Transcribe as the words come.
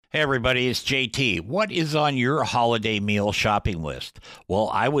Hey everybody, it's JT. What is on your holiday meal shopping list? Well,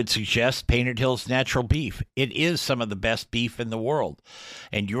 I would suggest Painted Hills Natural Beef. It is some of the best beef in the world.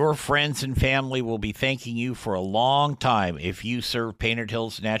 And your friends and family will be thanking you for a long time if you serve Painted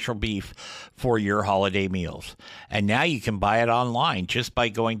Hills Natural Beef for your holiday meals. And now you can buy it online just by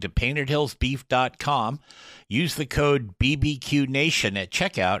going to paintedhillsbeef.com. Use the code BBQNation at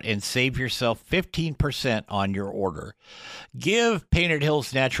checkout and save yourself 15% on your order. Give Painted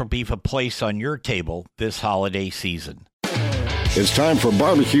Hills Natural Beef a place on your table this holiday season. It's time for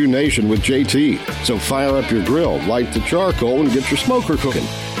Barbecue Nation with JT. So fire up your grill, light the charcoal, and get your smoker cooking.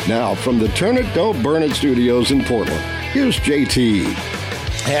 Now, from the Turn It, Don't Burn It studios in Portland, here's JT.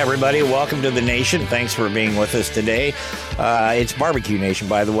 Hey, everybody. Welcome to the Nation. Thanks for being with us today. It's Barbecue Nation,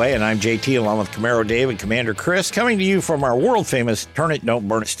 by the way, and I'm JT along with Camaro Dave and Commander Chris, coming to you from our world-famous Turn It, Don't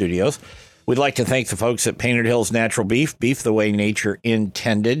Burn It studios. We'd like to thank the folks at Painted Hills Natural Beef, beef the way nature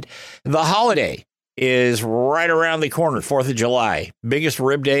intended. The holiday is right around the corner, 4th of July, biggest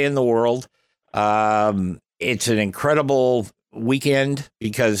rib day in the world. It's an incredible weekend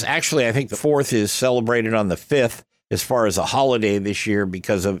because actually I think the 4th is celebrated on the 5th as far as a holiday this year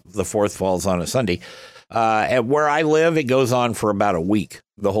because of the 4th falls on a Sunday. At where I live, it goes on for about a week,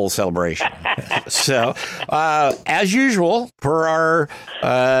 the whole celebration. So, as usual, per our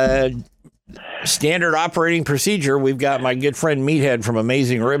standard operating procedure, we've got my good friend Meathead from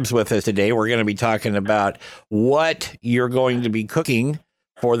Amazing Ribs with us today. We're going to be talking about what you're going to be cooking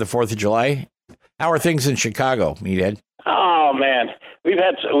for the 4th of July. How are things in Chicago, Meathead? Oh man, we've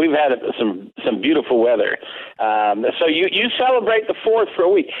had some beautiful weather. So you celebrate the 4th for a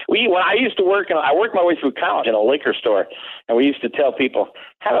week. When I used to work, I worked my way through college in a liquor store, and we used to tell people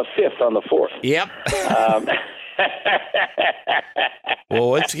have a 5th on the 4th. Yep.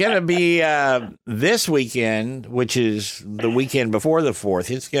 Well, it's going to be this weekend, which is the weekend before the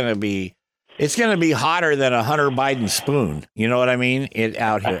 4th. It's going to be hotter than a Hunter Biden spoon. You know what I mean?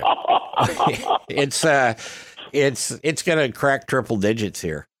 Out here. It's going to crack triple digits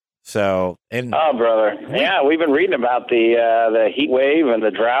here. So, oh, brother. Yeah, we've been reading about the heat wave and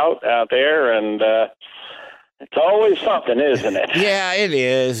the drought out there, and it's always something, isn't it? Yeah, it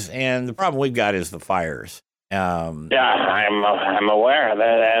is. And the problem we've got is the fires. Yeah, I'm aware of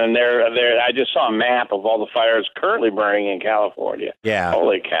that, and I just saw a map of all the fires currently burning in California. Yeah,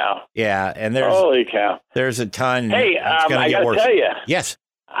 holy cow. Yeah, and there's a ton. Hey, I got to tell you. Yes.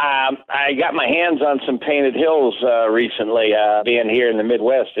 I got my hands on some Painted Hills recently. Being here in the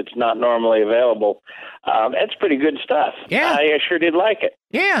Midwest, it's not normally available. It's pretty good stuff. Yeah, I sure did like it.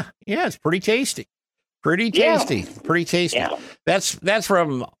 Yeah, it's pretty tasty. Pretty tasty. Yeah. That's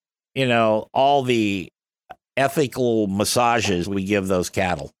from all the ethical massages we give those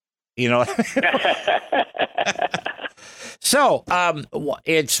cattle, So,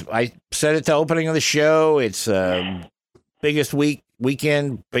 I said at the opening of the show, it's biggest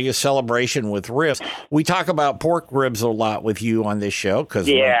weekend, biggest celebration with ribs. We talk about pork ribs a lot with you on this show because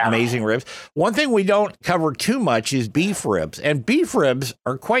Amazing Ribs. One thing we don't cover too much is beef ribs, and beef ribs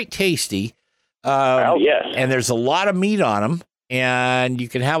are quite tasty. Yes. And there's a lot of meat on them, and you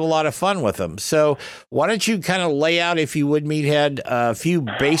can have a lot of fun with them. So why don't you kind of lay out, if you would, Meathead, a few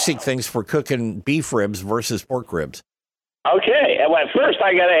basic things for cooking beef ribs versus pork ribs? Okay. Well, first,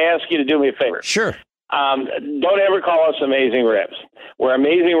 I got to ask you to do me a favor. Sure. Don't ever call us Amazing Ribs. We're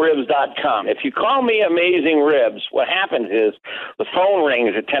AmazingRibs.com. If you call me Amazing Ribs, what happens is the phone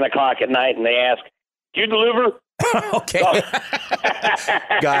rings at 10 o'clock at night, and they ask, "Do you deliver?" Okay.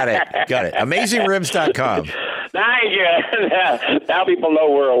 Got it. AmazingRibs.com. Now people know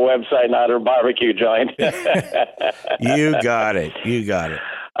we're a website, not a barbecue joint. You got it.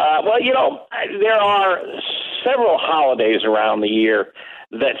 Well, there are several holidays around the year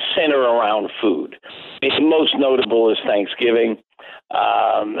that center around food. Most notable is Thanksgiving,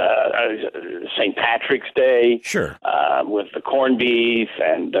 St. Patrick's Day, sure, with the corned beef,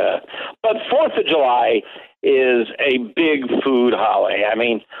 but 4th of July is a big food holiday. I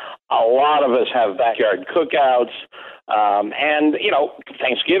mean, a lot of us have backyard cookouts, and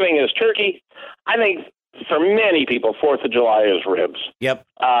Thanksgiving is turkey. I think for many people, 4th of July is ribs. Yep.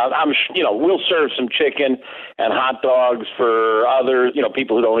 We'll serve some chicken and hot dogs for others,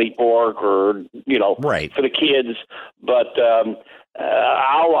 people who don't eat pork or, right, for the kids. But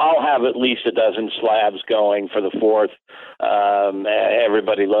I'll have at least a dozen slabs going for the 4th.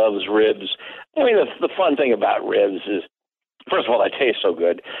 Everybody loves ribs. I mean, the fun thing about ribs is, first of all, they taste so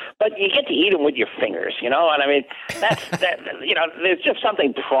good, but you get to eat them with your fingers, and I mean, there's just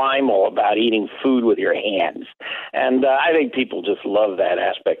something primal about eating food with your hands. And I think people just love that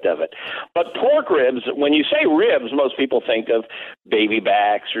aspect of it. But pork ribs, when you say ribs, most people think of baby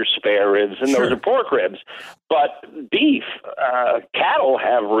backs or spare ribs, and those are pork ribs. But beef, cattle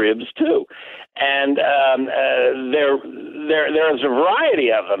have ribs too, and there's a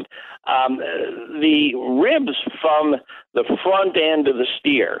variety of them. The ribs from the front end of the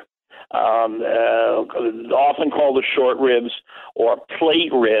steer, often called the short ribs or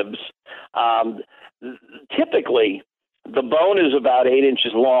plate ribs, typically the bone is about 8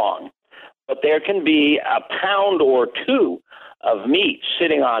 inches long, but there can be a pound or two of meat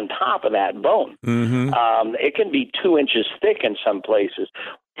sitting on top of that bone. It can be 2 inches thick in some places.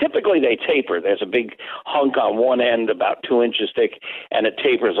 Typically, they taper. There's a big hunk on one end, about 2 inches thick, and it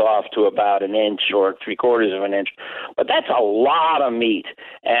tapers off to about an inch or 3/4 of an inch. But that's a lot of meat,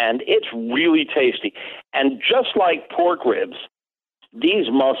 and it's really tasty. And just like pork ribs, these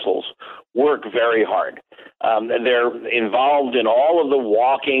muscles work very hard. They're involved in all of the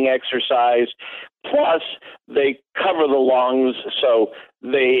walking exercise. Plus, they cover the lungs, so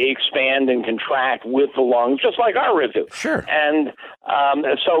they expand and contract with the lungs, just like our ribs do. Sure. And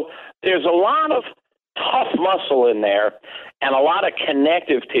so there's a lot of tough muscle in there and a lot of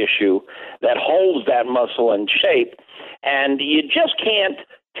connective tissue that holds that muscle in shape. And you just can't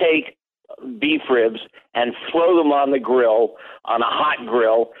take beef ribs and throw them on the grill, on a hot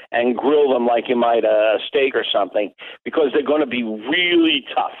grill, and grill them like you might a steak or something, because they're going to be really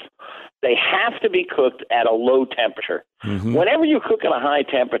tough. They have to be cooked at a low temperature. Whenever you cook at a high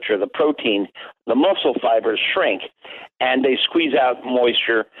temperature, the protein, the muscle fibers shrink, and they squeeze out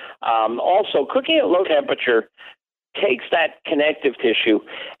moisture. Also, cooking at low temperature takes that connective tissue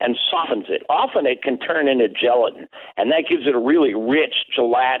and softens it. Often it can turn into gelatin, and that gives it a really rich,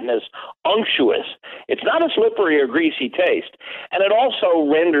 gelatinous, unctuous. It's not a slippery or greasy taste. And it also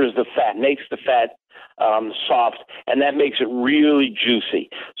renders the fat, makes the fat soft, and that makes it really juicy.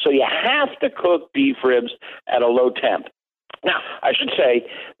 So you have to cook beef ribs at a low temp. Now, I should say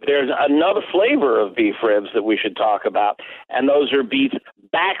there's another flavor of beef ribs that we should talk about, and those are beef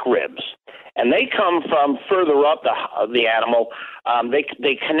back ribs. And they come from further up the animal.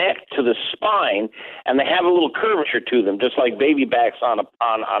 They connect to the spine, and they have a little curvature to them, just like baby backs on a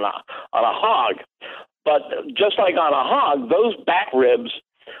hog. But just like on a hog, those back ribs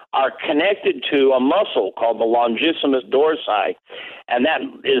are connected to a muscle called the longissimus dorsi, and that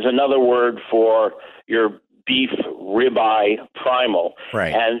is another word for your beef ribeye primal.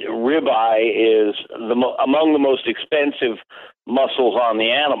 Right. And ribeye is among the most expensive muscles on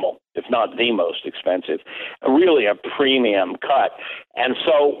the animal, if not the most expensive, really a premium cut. And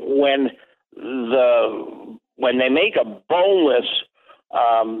so when they make a boneless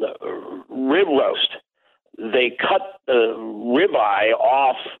rib roast, they cut the ribeye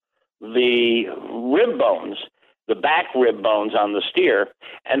off the rib bones, the back rib bones on the steer,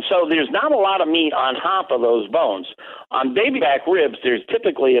 and so there's not a lot of meat on top of those bones. On baby back ribs, there's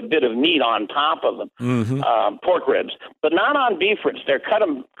typically a bit of meat on top of them, pork ribs, but not on beef ribs. They cut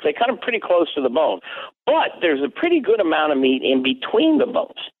them pretty close to the bone, but there's a pretty good amount of meat in between the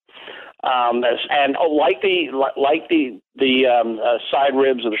bones. Like the side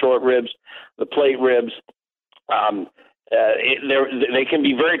ribs or the short ribs, the plate ribs, they can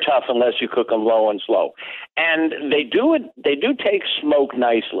be very tough unless you cook them low and slow. And they do take smoke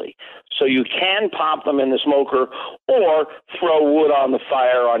nicely. So you can pop them in the smoker or throw wood on the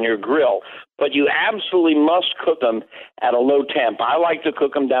fire on your grill. But you absolutely must cook them at a low temp. I like to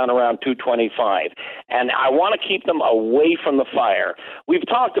cook them down around 225. And I want to keep them away from the fire. We've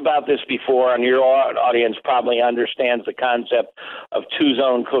talked about this before, and your audience probably understands the concept of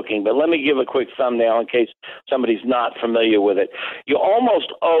two-zone cooking. But let me give a quick thumbnail in case somebody's not familiar with it. You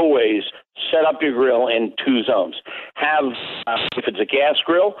almost always set up your grill in two zones. Have, if it's a gas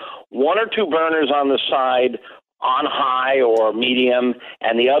grill, one or two burners on the side on high or medium,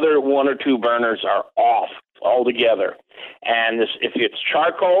 and the other one or two burners are off altogether. And if it's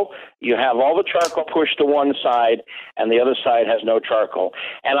charcoal, you have all the charcoal pushed to one side, and the other side has no charcoal.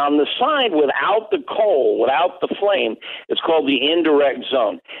 And on the side without the coal, without the flame, it's called the indirect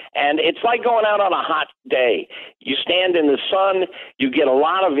zone. And it's like going out on a hot day. You stand in the sun, you get a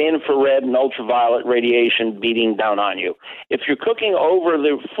lot of infrared and ultraviolet radiation beating down on you. If you're cooking over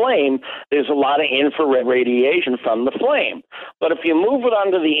the flame, there's a lot of infrared radiation from the flame. But if you move it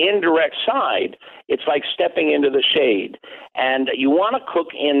onto the indirect side, it's like stepping into the shade. And you want to cook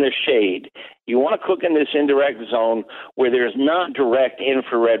in the shade. You want to cook in this indirect zone where there's not direct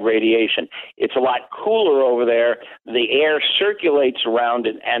infrared radiation. It's a lot cooler over there. The air circulates around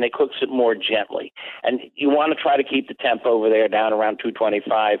it, and it cooks it more gently. And you want to try to keep the temp over there down around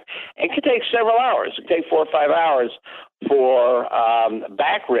 225. It can take several hours. It can take 4 or 5 hours for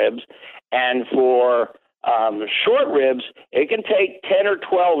back ribs, and for Short ribs, it can take 10 or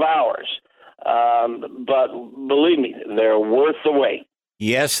 12 hours. But believe me, they're worth the wait.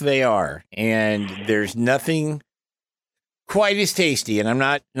 Yes, they are. And there's nothing quite as tasty. And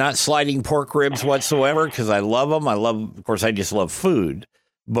I'm not sliding pork ribs whatsoever because I love them. Of course, I just love food.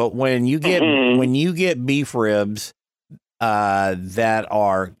 But when you get beef ribs that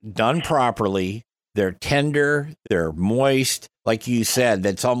are done properly, they're tender, they're moist. Like you said,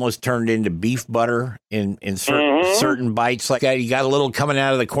 that's almost turned into beef butter in certain bites like that. You got a little coming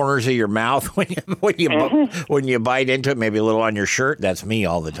out of the corners of your mouth when you bite into it, maybe a little on your shirt. That's me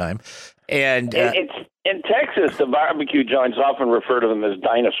all the time. And it's in Texas, the barbecue joints often refer to them as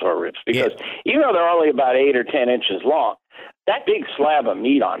dinosaur ribs because even though they're only about 8 or 10 inches long, that big slab of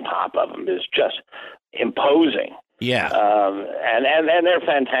meat on top of them is just imposing. Yeah. And they're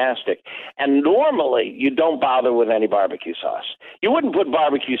fantastic. And normally you don't bother with any barbecue sauce. You wouldn't put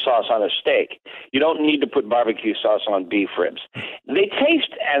barbecue sauce on a steak. You don't need to put barbecue sauce on beef ribs. They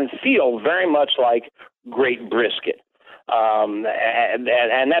taste and feel very much like great brisket. And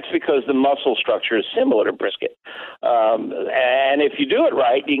that's because the muscle structure is similar to brisket. And if you do it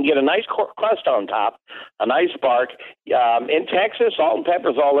right, you can get a nice crust on top, a nice bark. In Texas, salt and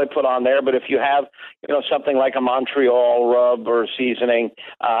pepper is all they put on there. But if you have, something like a Montreal rub or seasoning,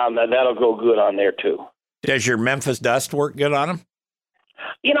 that'll go good on there too. Does your Memphis dust work good on them?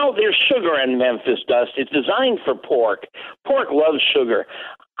 There's sugar in Memphis dust. It's designed for pork. Pork loves sugar.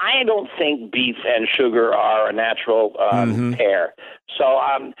 I don't think beef and sugar are a natural pair. So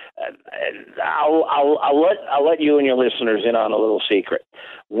I'll let you and your listeners in on a little secret.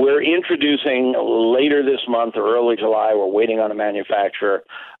 We're introducing later this month or early July. We're waiting on a manufacturer.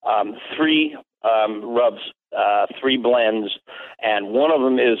 3 rubs, 3 blends, and one of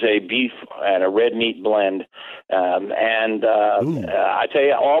them is a beef and a red meat blend. I tell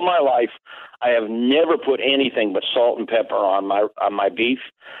you, all my life, I have never put anything but salt and pepper on my beef,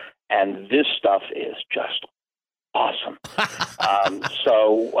 and this stuff is just awesome.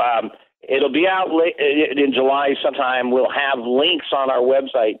 It'll be out in July sometime. We'll have links on our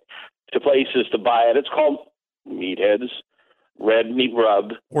website to places to buy it. It's called Meathead's Red Meat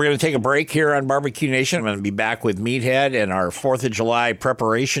Rub. We're going to take a break here on Barbecue Nation. I'm going to be back with Meathead and our 4th of July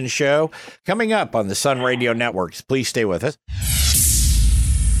preparation show coming up on the Sun Radio Networks. Please stay with us.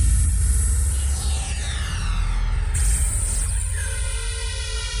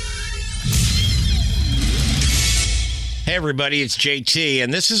 Hey everybody, it's JT,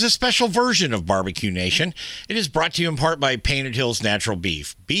 and this is a special version of Barbecue Nation. It is brought to you in part by Painted Hills Natural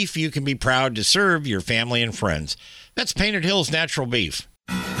Beef. Beef you can be proud to serve your family and friends. That's Painted Hills Natural Beef.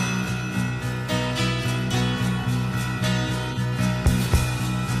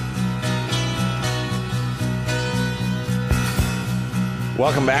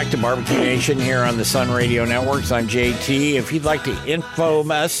 Welcome back to Barbecue Nation here on the Sun Radio Networks. I'm JT. If you'd like to info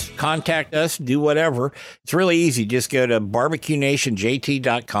us, contact us, do whatever, it's really easy. Just go to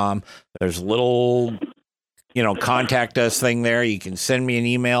barbecuenationjt.com. There's a little, contact us thing there. You can send me an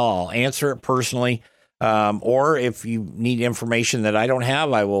email. I'll answer it personally. Or if you need information that I don't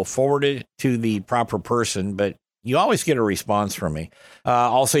have, I will forward it to the proper person. But you always get a response from me.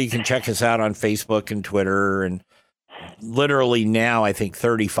 Also, you can check us out on Facebook and Twitter and literally now, I think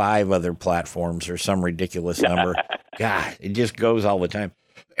 35 other platforms or some ridiculous number. God, it just goes all the time.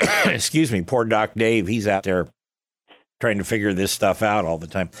 Excuse me, poor Doc Dave. He's out there trying to figure this stuff out all the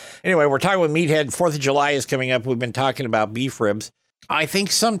time. Anyway, we're talking with Meathead. 4th of July is coming up. We've been talking about beef ribs. I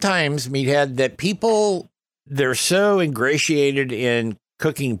think sometimes, Meathead, that people, they're so ingratiated in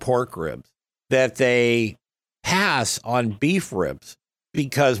cooking pork ribs that they pass on beef ribs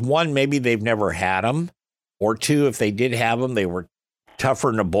because, one, maybe they've never had them. Or 2, if they did have them, they were tougher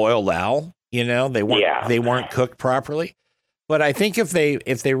than a boiled owl. They weren't cooked properly. But I think if they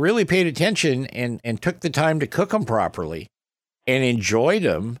really paid attention and took the time to cook them properly and enjoyed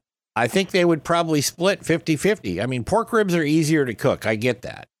them, I think they would probably split 50-50. I mean, pork ribs are easier to cook. I get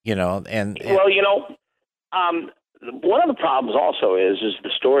that, one of the problems also is the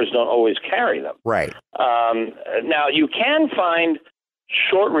stores don't always carry them. Right. Now, you can find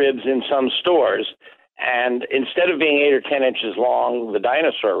short ribs in some stores. And instead of being 8 or 10 inches long, the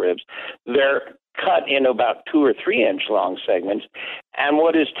dinosaur ribs, they're cut in about 2 or 3 inch long segments. And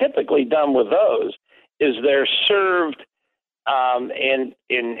what is typically done with those is they're served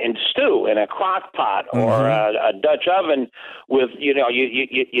in stew in a crock pot or a Dutch oven with, you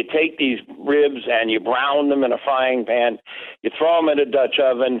take these ribs and you brown them in a frying pan, you throw them in a Dutch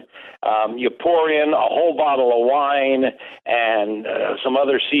oven, you pour in a whole bottle of wine and some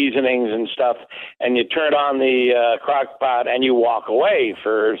other seasonings and stuff, and you turn on the crock pot and you walk away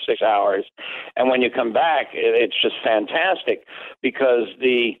for 6 hours. And when you come back, it's just fantastic because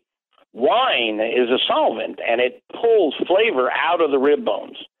the wine is a solvent, and it pulls flavor out of the rib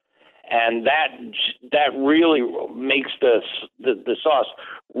bones, and that really makes the sauce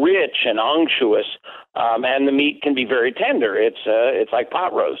rich and unctuous, and the meat can be very tender. It's like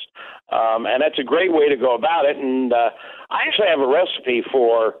pot roast, and that's a great way to go about it. And I actually have a recipe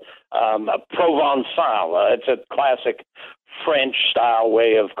for a Provençal. It's a classic French-style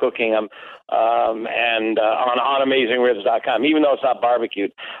way of cooking them, and on AmazingRibs.com. Even though it's not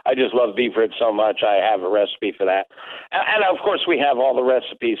barbecued, I just love beef ribs so much, I have a recipe for that. And of course, we have all the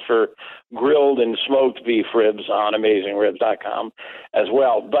recipes for grilled and smoked beef ribs on AmazingRibs.com as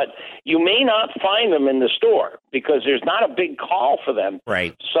well. But you may not find them in the store because there's not a big call for them.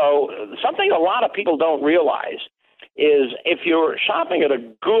 Right. So something a lot of people don't realize is if you're shopping at a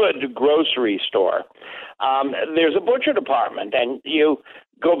good grocery store, there's a butcher department, and you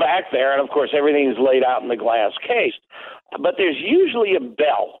go back there, and of course everything's laid out in the glass case. But there's usually a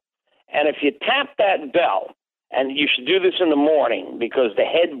bell, and if you tap that bell, and you should do this in the morning because the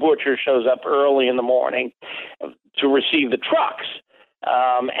head butcher shows up early in the morning to receive the trucks,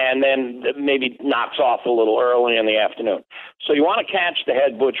 and then maybe knocks off a little early in the afternoon. So you want to catch the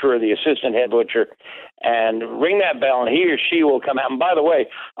head butcher or the assistant head butcher and ring that bell, and he or she will come out. And by the way,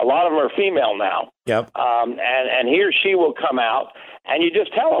 a lot of them are female now. Yep. And he or she will come out, and you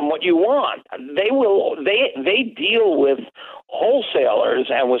just tell them what you want. They deal with wholesalers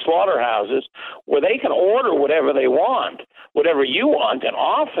and with slaughterhouses where they can order whatever they want, whatever you want, and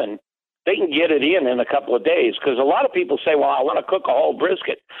often they can get it in a couple of days, because a lot of people say, well, I want to cook a whole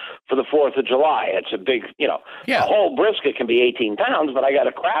brisket for the 4th of July. It's a big, a whole brisket can be 18 pounds, but I got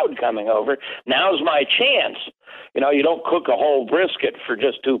a crowd coming over. Now's my chance. You don't cook a whole brisket for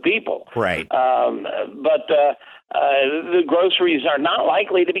just 2 people. Right. But the groceries are not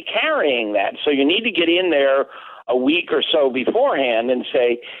likely to be carrying that. So you need to get in there a week or so beforehand and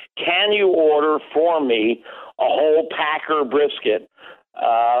say, can you order for me a whole packer brisket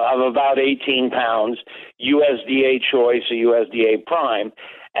of about 18 pounds, USDA choice or USDA prime?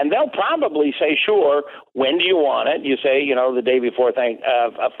 And they'll probably say, sure, when do you want it? You say, the day before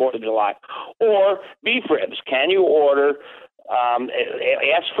 4th of July. Or beef ribs. Can you order,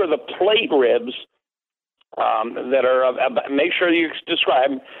 ask for the plate ribs that are, make sure you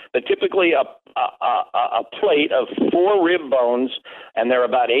describe that typically a plate of 4 rib bones, and they're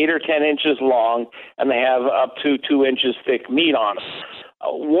about 8 or 10 inches long, and they have up to 2 inches thick meat on them.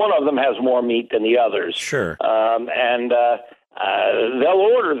 One of them has more meat than the others. Sure. And they'll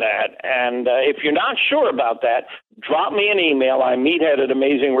order that. And if you're not sure about that, drop me an email. I'm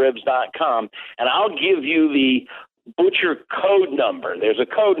meathead@AmazingRibs.com, and I'll give you the butcher code number. There's a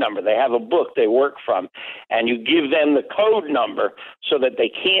code number. They have a book they work from, and you give them the code number so that they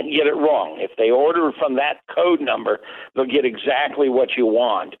can't get it wrong. If they order from that code number, they'll get exactly what you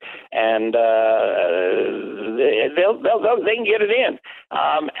want, and they can get it in.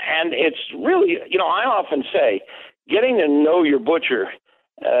 And it's really, I often say, getting to know your butcher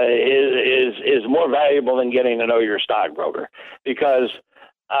is more valuable than getting to know your stockbroker, because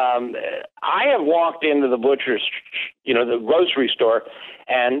I have walked into the butcher's, the grocery store,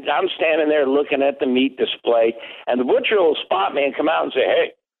 and I'm standing there looking at the meat display, and the butcher will spot me and come out and say,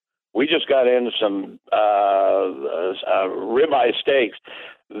 hey, we just got in some ribeye steaks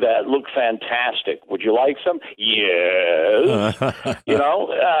that look fantastic. Would you like some? Yes.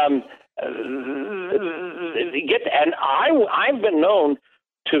 And I've been known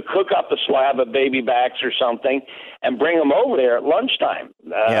to cook up a slab of baby backs or something and bring them over there at lunchtime.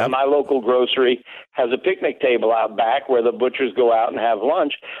 My local grocery has a picnic table out back where the butchers go out and have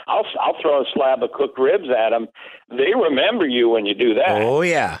lunch. I'll throw a slab of cooked ribs at them. They remember you when you do that. Oh,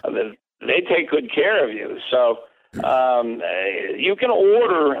 yeah. They take good care of you. So you can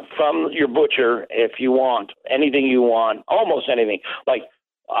order from your butcher if you want anything you want, almost anything. Like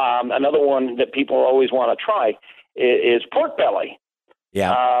another one that people always want to try is pork belly.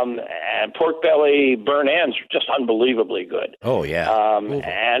 Yeah. And pork belly burnt ends are just unbelievably good. Oh, yeah.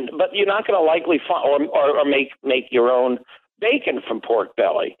 But you're not going to likely find or make your own bacon from pork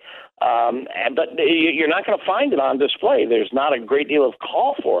belly. But you're not going to find it on display. There's not a great deal of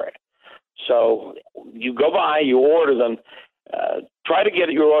call for it. So you go by, you order them. try to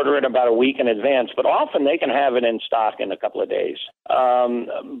get your order in about a week in advance, but often they can have it in stock in a couple of days.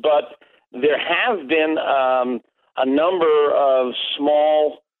 But there have been a number of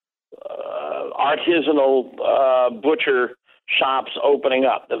small artisanal butcher shops opening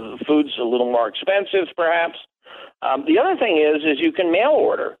up. The food's a little more expensive, perhaps. The other thing is you can mail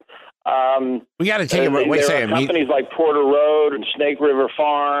order. We got to take it. Wait a second. There are companies like Porter Road and Snake River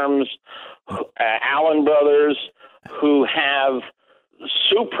Farms, Allen Brothers, who have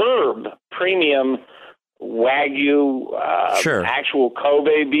superb premium Wagyu, actual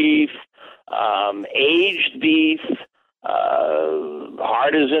Kobe beef, aged beef,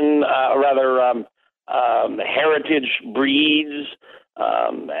 artisan, heritage breeds.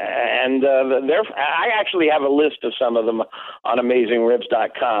 I actually have a list of some of them on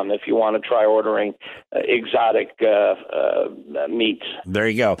AmazingRibs.com if you want to try ordering exotic meats. There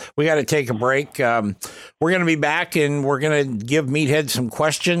you go. We got to take a break. We're going to be back, and we're going to give Meathead some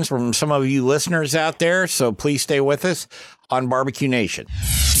questions from some of you listeners out there. So please stay with us on Barbecue Nation.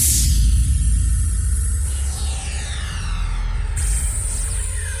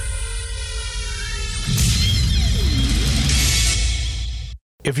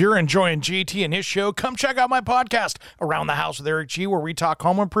 If you're enjoying JT and his show, come check out my podcast, Around the House with Eric G., where we talk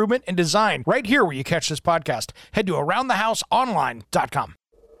home improvement and design right here where you catch this podcast. Head to AroundTheHouseOnline.com.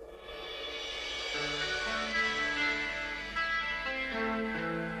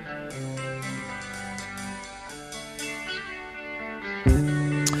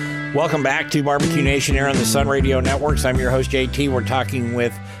 Welcome back to Barbecue Nation here on the Sun Radio Networks. I'm your host, JT. We're talking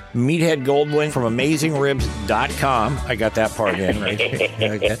with Meathead Goldwyn from AmazingRibs.com. I got that part in, right?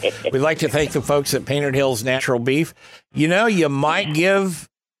 Okay. We'd like to thank the folks at Painted Hills Natural Beef. You know, you might give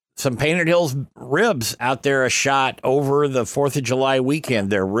some Painted Hills ribs out there a shot over the 4th of July weekend.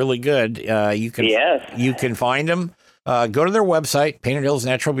 They're really good. You can find them. Go to their website,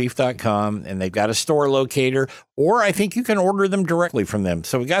 paintedhillsnaturalbeef.com, and they've got a store locator, or I think you can order them directly from them.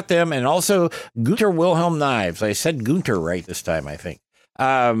 So we got them, and also Gunter Wilhelm Knives. I said Gunter right this time, I think.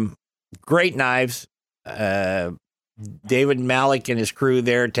 Great knives. David Malik and his crew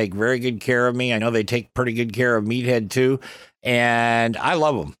there take very good care of me. I know they take pretty good care of Meathead too, and I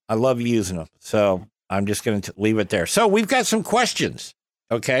love them. I love using them. So I'm just going to leave it there. So we've got some questions.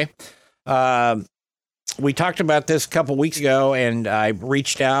 Okay. We talked about this a couple weeks ago, and I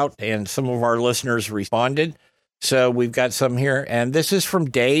reached out, and some of our listeners responded. So we've got some here, and this is from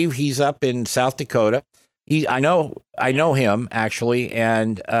Dave. He's up in South Dakota. I know him actually,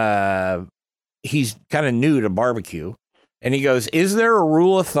 and he's kind of new to barbecue. And he goes, "Is there a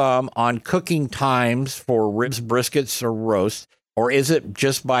rule of thumb on cooking times for ribs, briskets, or roasts, or is it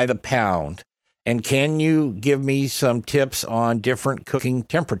just by the pound? And can you give me some tips on different cooking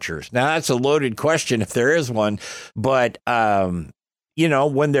temperatures?" Now, that's a loaded question if there is one, but,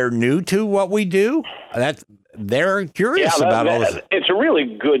 when they're new to what we do, they're curious about all this. It's a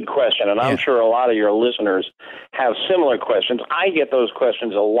really good question, and I'm sure a lot of your listeners have similar questions. I get those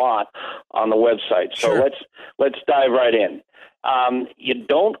questions a lot on the website, so let's dive right in. You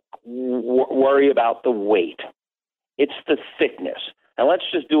don't worry about the weight. It's the thickness. And let's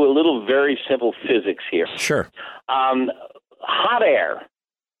just do a little very simple physics here. Sure. Hot air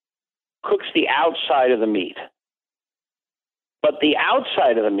cooks the outside of the meat. But the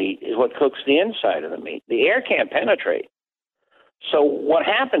outside of the meat is what cooks the inside of the meat. The air can't penetrate. So what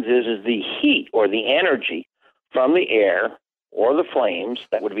happens is the heat or the energy from the air or the flames,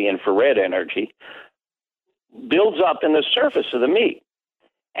 that would be infrared energy, builds up in the surface of the meat.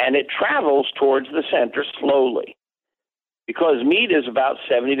 And it travels towards the center slowly. Because meat is about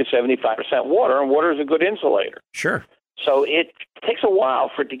 70 to 75% water, and water is a good insulator. Sure. So it takes a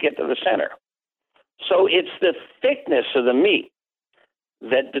while for it to get to the center. So it's the thickness of the meat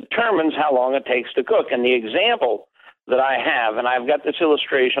that determines how long it takes to cook. And the example that I have, and I've got this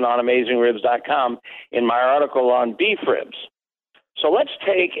illustration on AmazingRibs.com in my article on beef ribs. So let's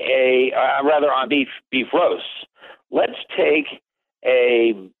take on beef roasts. Let's take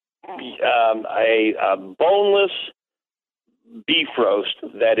a boneless beef roast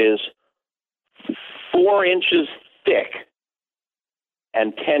that is 4 inches thick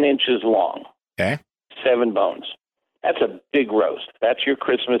and 10 inches long. Okay. 7 bones. That's a big roast. That's your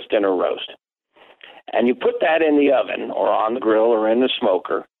Christmas dinner roast. And you put that in the oven or on the grill or in the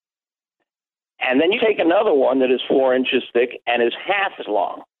smoker. And then you take another one that is 4 inches thick and is half as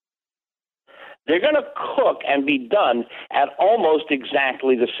long. They're going to cook and be done at almost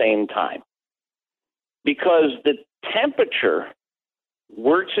exactly the same time, because the temperature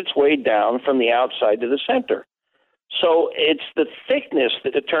works its way down from the outside to the center. So it's the thickness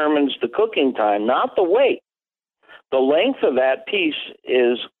that determines the cooking time, not the weight. the length of that piece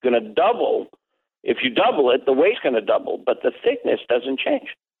is going to double. If you double it, the weight's going to double, but the thickness doesn't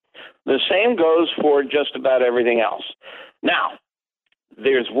change. The same goes for just about everything else. Now,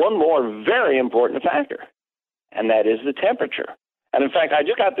 there's one more very important factor, and that is the temperature. And in fact, I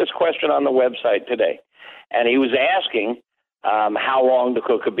just got this question on the website today, and he was asking how long to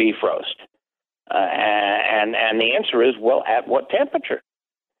cook a beef roast. And the answer is, well, at what temperature?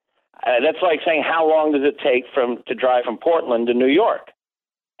 That's like saying, how long does it take to drive from Portland to New York?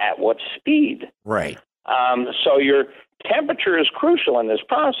 At what speed? Right. So your temperature is crucial in this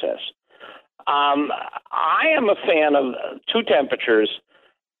process. I am a fan of two temperatures.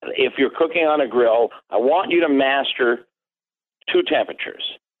 If you're cooking on a grill, I want you to master two temperatures,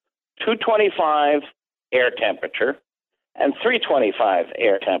 225 air temperature and 325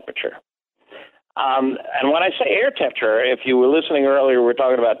 air temperature. And when I say air temperature, if you were listening earlier, we were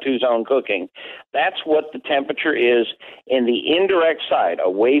talking about two-zone cooking. That's what the temperature is in the indirect side,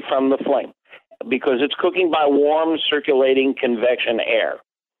 away from the flame, because it's cooking by warm, circulating convection air.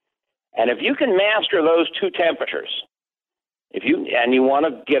 And if you can master those two temperatures, you want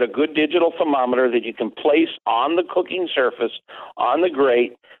to get a good digital thermometer that you can place on the cooking surface, on the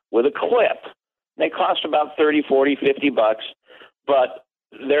grate, with a clip. They cost about $30, $40, $50, but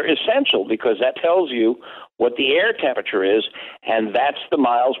they're essential because that tells you what the air temperature is, and that's the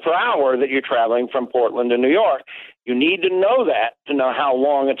miles per hour that you're traveling from Portland to New York. You need to know that to know how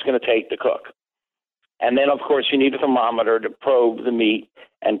long it's going to take to cook. And then, of course, you need a thermometer to probe the meat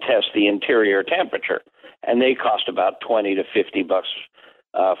and test the interior temperature. And they cost about $20 to $50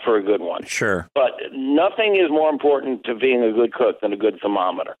 for a good one. Sure. But nothing is more important to being a good cook than a good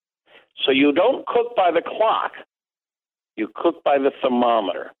thermometer. So you don't cook by the clock. You cook by the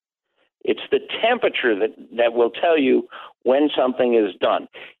thermometer. It's the temperature that will tell you when something is done.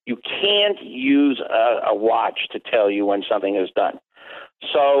 You can't use a watch to tell you when something is done.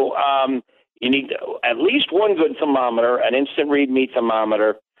 So you need at least one good thermometer, an instant read meat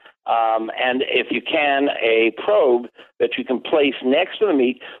thermometer, and if you can, a probe that you can place next to the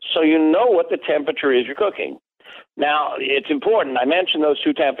meat so you know what the temperature is you're cooking. Now, it's important. I mentioned those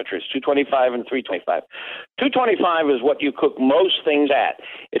two temperatures, 225 and 325. 225 is what you cook most things at.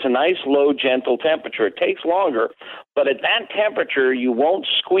 It's a nice, low, gentle temperature. It takes longer, but at that temperature, you won't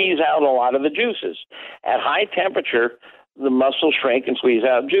squeeze out a lot of the juices. At high temperature, the muscles shrink and squeeze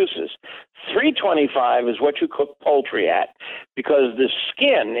out juices. 325 is what you cook poultry at because the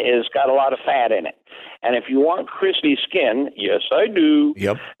skin has got a lot of fat in it. And if you want crispy skin, yes, I do,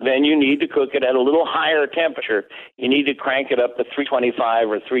 then you need to cook it at a little higher temperature. You need to crank it up to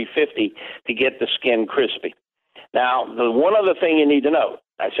 325 or 350 to get the skin crispy. Now, the one other thing you need to know,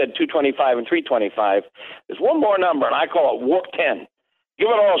 I said 225 and 325. There's one more number, and I call it warp 10. Give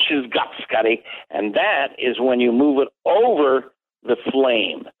it all she's got, Scotty. And that is when you move it over the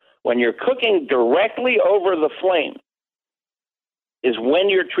flame. When you're cooking directly over the flame is when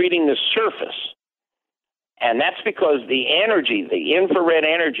you're treating the surface. And that's because the energy, the infrared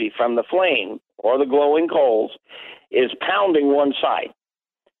energy from the flame or the glowing coals is pounding one side.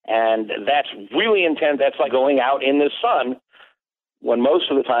 And that's really intense. That's like going out in the sun when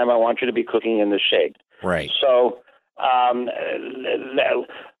most of the time I want you to be cooking in the shade. Right. So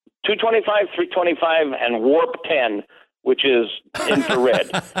 225, 325, and warp 10, which is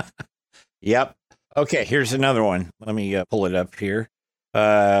infrared. Yep. Okay, here's another one. Let me pull it up here.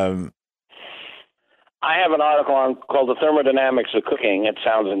 I have an article called The Thermodynamics of Cooking. It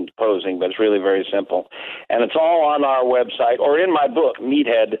sounds imposing, but it's really very simple. And it's all on our website or in my book,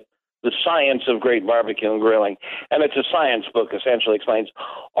 Meathead, The Science of Great Barbecue and Grilling. And it's a science book, essentially explains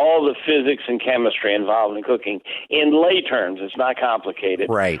all the physics and chemistry involved in cooking in lay terms. It's not complicated.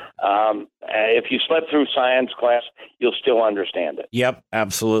 Right. If you slept through science class, you'll still understand it. Yep,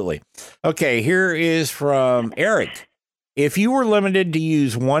 absolutely. Okay, here is from Eric. If you were limited to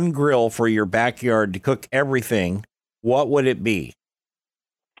use one grill for your backyard to cook everything, what would it be?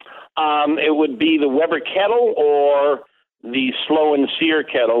 It would be the Weber kettle or the Slow and Sear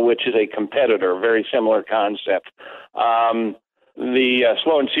kettle, which is a competitor, very similar concept. The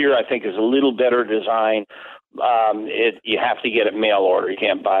Slow and Sear, I think, is a little better design. You have to get it mail order. You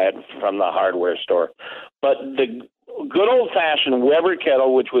can't buy it from the hardware store. But the good old-fashioned Weber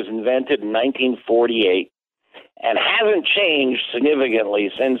kettle, which was invented in 1948, and hasn't changed significantly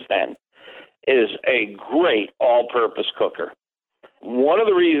since then, is a great all-purpose cooker. One of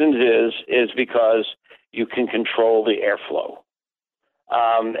the reasons is because you can control the airflow.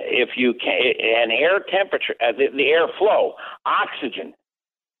 If you can, and air temperature, the airflow, oxygen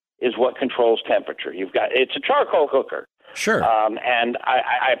is what controls temperature. It's a charcoal cooker. Sure. And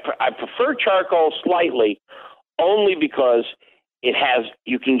I prefer charcoal slightly, only because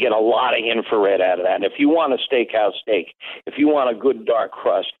you can get a lot of infrared out of that. And if you want a steakhouse steak, if you want a good dark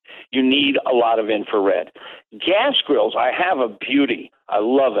crust, you need a lot of infrared. Gas grills, I have a beauty. I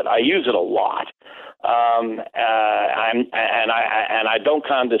love it. I use it a lot. And I don't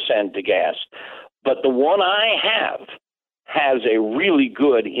condescend to gas, but the one I have has a really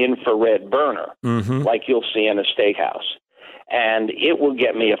good infrared burner, like you'll see in a steakhouse. And it will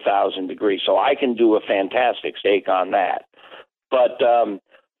get me 1,000 degrees, so I can do a fantastic steak on that. But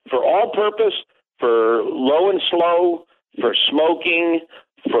for all purpose, for low and slow, for smoking,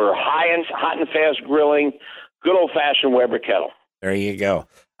 for hot and fast grilling, good old-fashioned Weber kettle. There you go.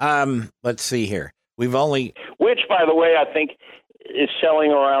 Let's see here. Which, by the way, I think is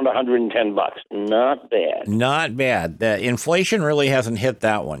selling around $110. Not bad. Not bad. The inflation really hasn't hit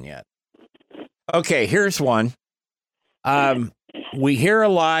that one yet. Okay, here's one. We hear a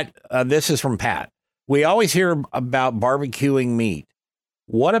lot. This is from Pat. We always hear about barbecuing meat.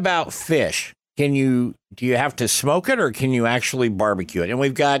 What about fish? Do you have to smoke it, or can you actually barbecue it? And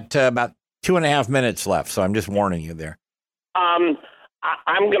we've got about 2.5 minutes left, so I'm just warning you there. I'm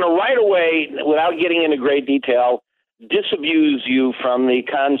going to right away, without getting into great detail, disabuse you from the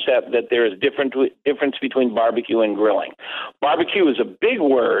concept that there is difference between barbecue and grilling. Barbecue is a big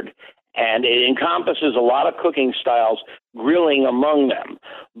word, and it encompasses a lot of cooking styles, grilling among them.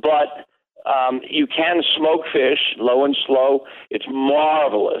 But you can smoke fish, low and slow. It's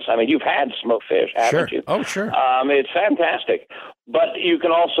marvelous. I mean, you've had smoked fish, haven't you? Oh, sure. It's fantastic. But you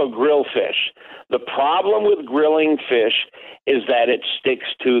can also grill fish. The problem with grilling fish is that it sticks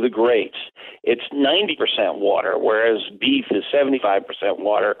to the grates. It's 90% water, whereas beef is 75%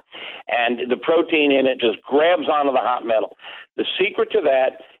 water, and the protein in it just grabs onto the hot metal. The secret to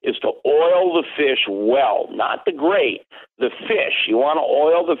that is to oil the fish well, not the grate, the fish. You want to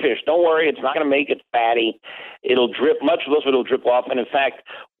oil the fish. Don't worry, it's not going to make it fatty. It'll drip, much of it will drip off. And in fact,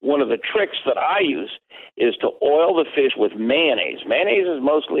 one of the tricks that I use is to oil the fish with mayonnaise. Mayonnaise is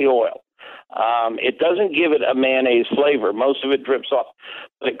mostly oil. It doesn't give it a mayonnaise flavor. Most of it drips off,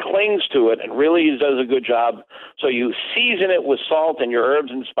 but it clings to it and really does a good job. So you season it with salt and your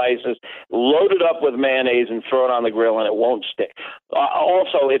herbs and spices, load it up with mayonnaise and throw it on the grill and it won't stick.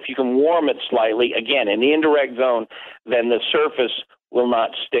 Also, if you can warm it slightly, again, in the indirect zone, then the surface will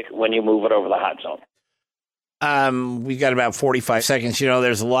not stick when you move it over the hot zone. We've got about 45 seconds.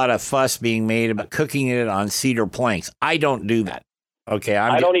 There's a lot of fuss being made about cooking it on cedar planks. I don't do that. Okay,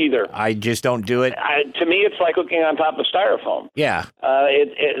 I don't either. I just don't do it. To me, it's like cooking on top of styrofoam. Yeah.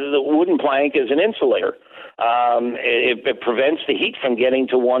 The wooden plank is an insulator. It prevents the heat from getting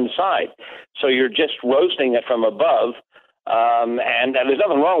to one side. So you're just roasting it from above, and there's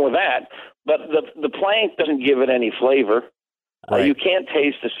nothing wrong with that. But the plank doesn't give it any flavor. Right. You can't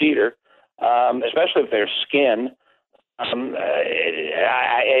taste the cedar, especially if there's skin.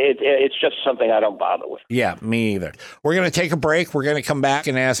 It's just something I don't bother with. Yeah, me either. We're going to take a break. We're going to come back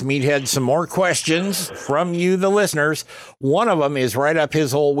and ask Meathead some more questions from you, the listeners. One of them is right up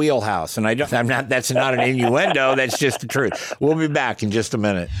his whole wheelhouse, and that's not an innuendo. That's just the truth. We'll be back in just a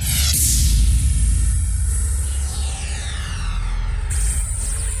minute.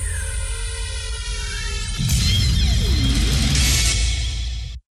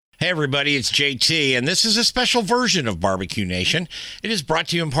 Hey everybody, it's JT, and this is a special version of Barbecue Nation. It is brought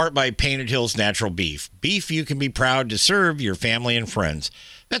to you in part by Painted Hills Natural Beef. Beef you can be proud to serve your family and friends.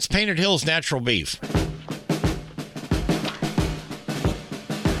 That's Painted Hills Natural Beef.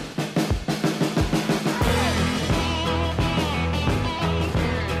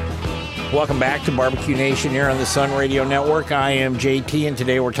 Welcome back to Barbecue Nation here on the Sun Radio Network. I am JT, and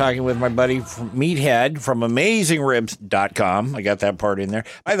today we're talking with my buddy Meathead from AmazingRibs.com. I got that part in there.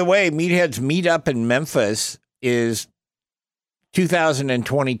 By the way, Meathead's meetup in Memphis is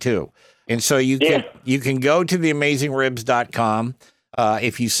 2022. And so you can go to the AmazingRibs.com.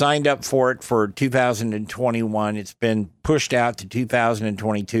 If you signed up for it for 2021, it's been pushed out to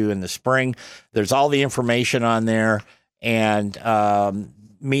 2022 in the spring. There's all the information on there, and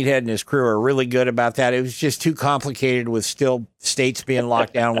Meathead and his crew are really good about that. It was just too complicated with still states being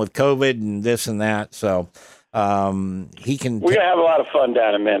locked down with COVID and this and that. So he can. We're gonna have a lot of fun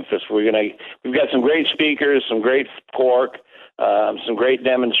down in Memphis. We've got some great speakers, some great pork, some great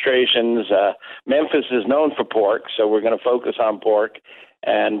demonstrations. Memphis is known for pork, so we're going to focus on pork,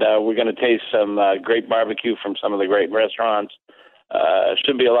 and we're going to taste some great barbecue from some of the great restaurants.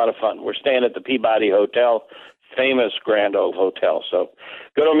 Should be a lot of fun. We're staying at the Peabody Hotel, famous Grand Old Hotel. So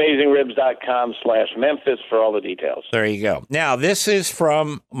go to AmazingRibs.com/Memphis for all the details. There you go. Now, this is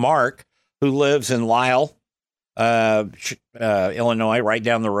from Mark, who lives in Lisle, Illinois, right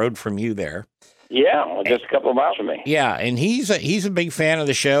down the road from you there. Yeah, well, just a couple of miles from me. Yeah, and he's a big fan of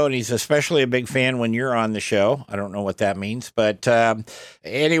the show, and he's especially a big fan when you're on the show. I don't know what that means, but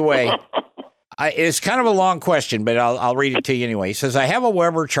anyway, it's kind of a long question, but I'll read it to you anyway. He says, I have a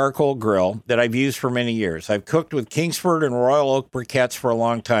Weber charcoal grill that I've used for many years. I've cooked with Kingsford and Royal Oak briquettes for a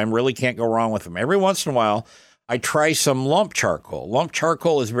long time. Really can't go wrong with them. Every once in a while, I try some lump charcoal. Lump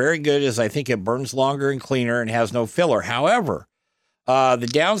charcoal is very good as I think it burns longer and cleaner and has no filler. However, the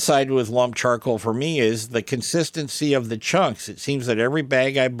downside with lump charcoal for me is the consistency of the chunks. It seems that every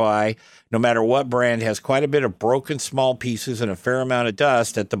bag I buy, no matter what brand, has quite a bit of broken small pieces and a fair amount of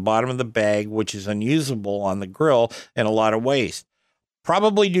dust at the bottom of the bag, which is unusable on the grill and a lot of waste.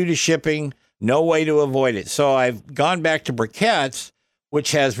 Probably due to shipping, no way to avoid it. So I've gone back to briquettes,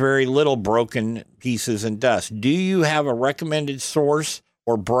 which has very little broken pieces and dust. Do you have a recommended source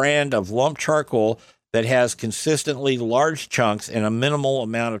or brand of lump charcoal that has consistently large chunks and a minimal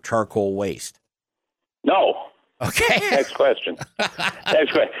amount of charcoal waste? No. Okay. Next question.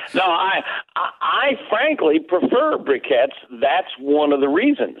 Next question. No, I frankly prefer briquettes. That's one of the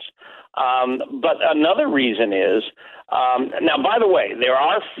reasons. But another reason is, now, by the way, there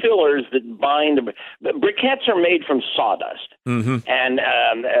are fillers that bind. Briquettes are made from sawdust, and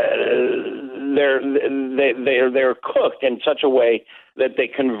they're cooked in such a way that they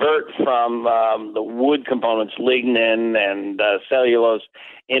convert from the wood components, lignin and cellulose,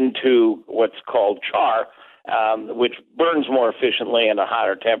 into what's called char, which burns more efficiently at a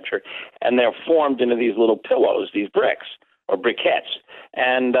higher temperature, and they're formed into these little pillows, these bricks or briquettes.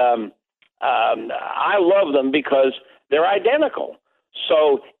 And I love them because they're identical.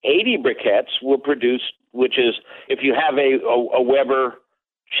 So 80 briquettes will produce, which is, if you have a Weber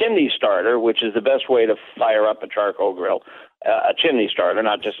chimney starter, which is the best way to fire up a charcoal grill, a chimney starter,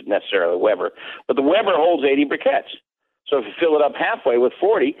 not just necessarily Weber, but the Weber holds 80 briquettes. So if you fill it up halfway with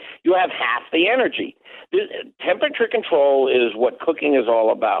 40, you have half the energy. Temperature control is what cooking is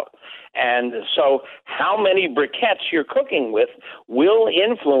all about. And so how many briquettes you're cooking with will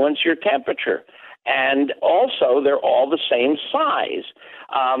influence your temperature. And also, they're all the same size.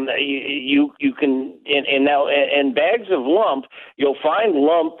 You can in bags of lump, you'll find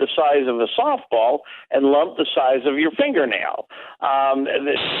lump the size of a softball and lump the size of your fingernail.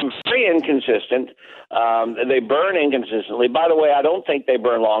 It's very inconsistent. They burn inconsistently. By the way, I don't think they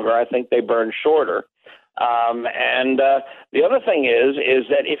burn longer. I think they burn shorter. And the other thing is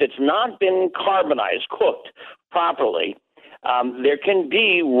that if it's not been carbonized, cooked properly, there can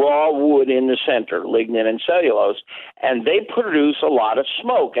be raw wood in the center, lignin and cellulose, and they produce a lot of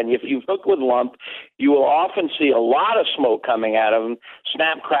smoke. And if you cook with lump, you will often see a lot of smoke coming out of them,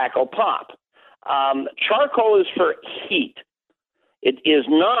 snap, crackle, pop. Charcoal is for heat. It is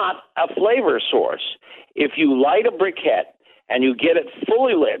not a flavor source. If you light a briquette and you get it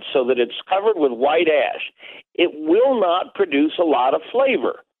fully lit so that it's covered with white ash, it will not produce a lot of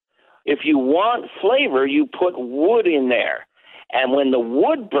flavor. If you want flavor, you put wood in there. And when the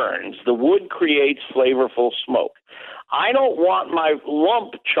wood burns, the wood creates flavorful smoke. I don't want my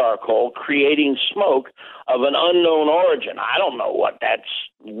lump charcoal creating smoke of an unknown origin. I don't know what that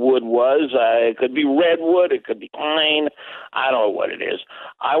wood was. It could be redwood. It could be pine. I don't know what it is.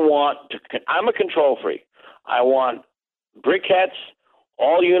 I'm a control freak. I want briquettes,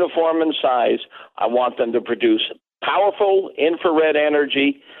 all uniform in size. I want them to produce powerful infrared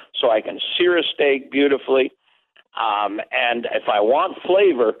energy so I can sear a steak beautifully. And if I want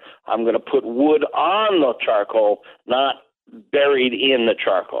flavor, I'm going to put wood on the charcoal, not buried in the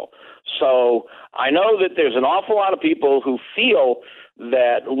charcoal. So I know that there's an awful lot of people who feel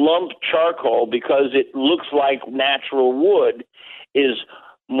that lump charcoal, because it looks like natural wood, is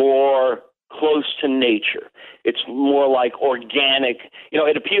more close to nature. It's more like organic. You know,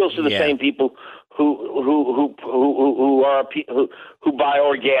 it appeals to the same people who buy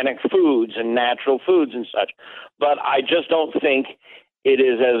organic foods and natural foods and such. But I just don't think it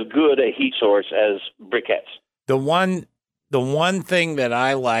is as good a heat source as briquettes. The one thing that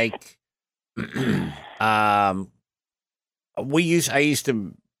I like, I used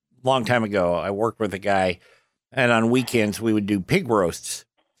to, long time ago, I worked with a guy, and on weekends we would do pig roasts,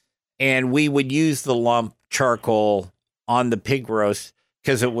 and we would use the lump charcoal on the pig roast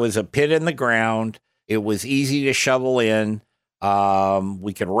because it was a pit in the ground. It was easy to shovel in.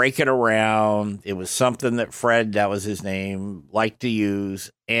 We could rake it around. It was something that Fred, that was his name, liked to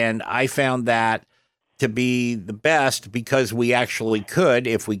use. And I found that to be the best because we actually could,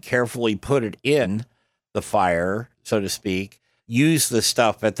 if we carefully put it in the fire, so to speak, use the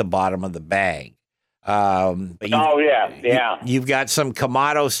stuff at the bottom of the bag. You've got some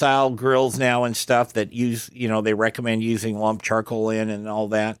Kamado style grills now and stuff that use, they recommend using lump charcoal in and all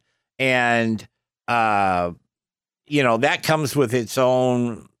that. And that comes with its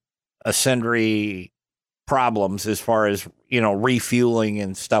own sundry problems as far as, refueling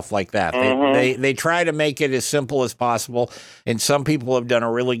and stuff like that. They try to make it as simple as possible, and some people have done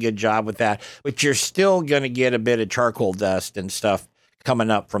a really good job with that, but you're still going to get a bit of charcoal dust and stuff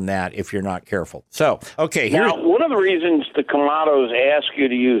coming up from that if you're not careful. So, okay. Now, one of the reasons the Kamados ask you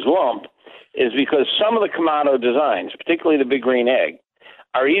to use lump is because some of the Kamado designs, particularly the Big Green Egg,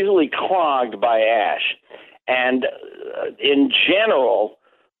 are easily clogged by ash. And in general,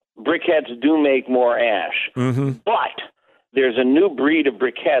 briquettes do make more ash. But there's a new breed of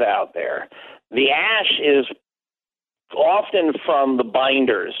briquette out there. The ash is often from the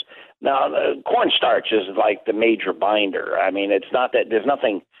binders. Now, cornstarch is like the major binder. I mean, it's not that there's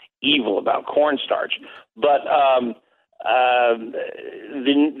nothing evil about cornstarch, but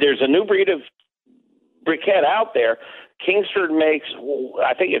there's a new breed of briquette out there. Kingsford makes,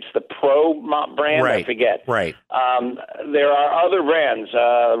 I think it's the Pro brand. Right. I forget. Right. There are other brands,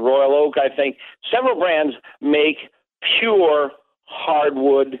 Royal Oak, I think. Several brands make pure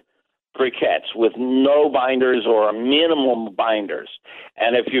hardwood briquettes with no binders or a minimum binders.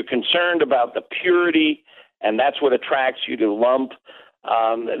 And if you're concerned about the purity and that's what attracts you to lump,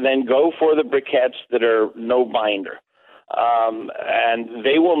 then go for the briquettes that are no binder. And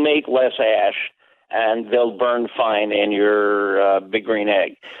they will make less ash and they'll burn fine in your Big Green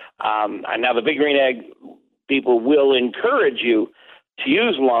Egg. Now, the Big Green Egg people will encourage you to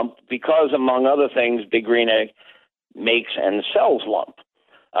use lump because, among other things, Big Green Egg makes and sells lump.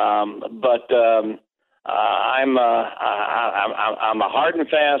 But I'm a hard and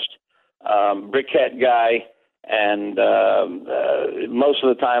fast briquette guy, and most of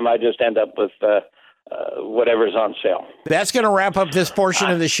the time I just end up with whatever's on sale. That's going to wrap up this portion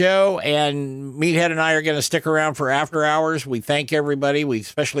of the show, and Meathead and I are going to stick around for after hours. We thank everybody. We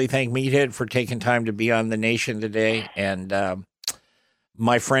especially thank Meathead for taking time to be on The Nation today. And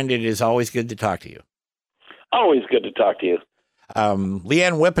my friend, it is always good to talk to you. Always good to talk to you.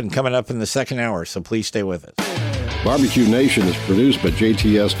 Leanne Whippen coming up in the second hour, so please stay with us. Barbecue Nation is produced by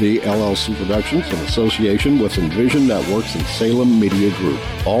JTSD LLC Productions in association with Envision Networks and Salem Media Group.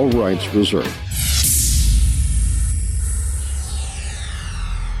 All rights reserved.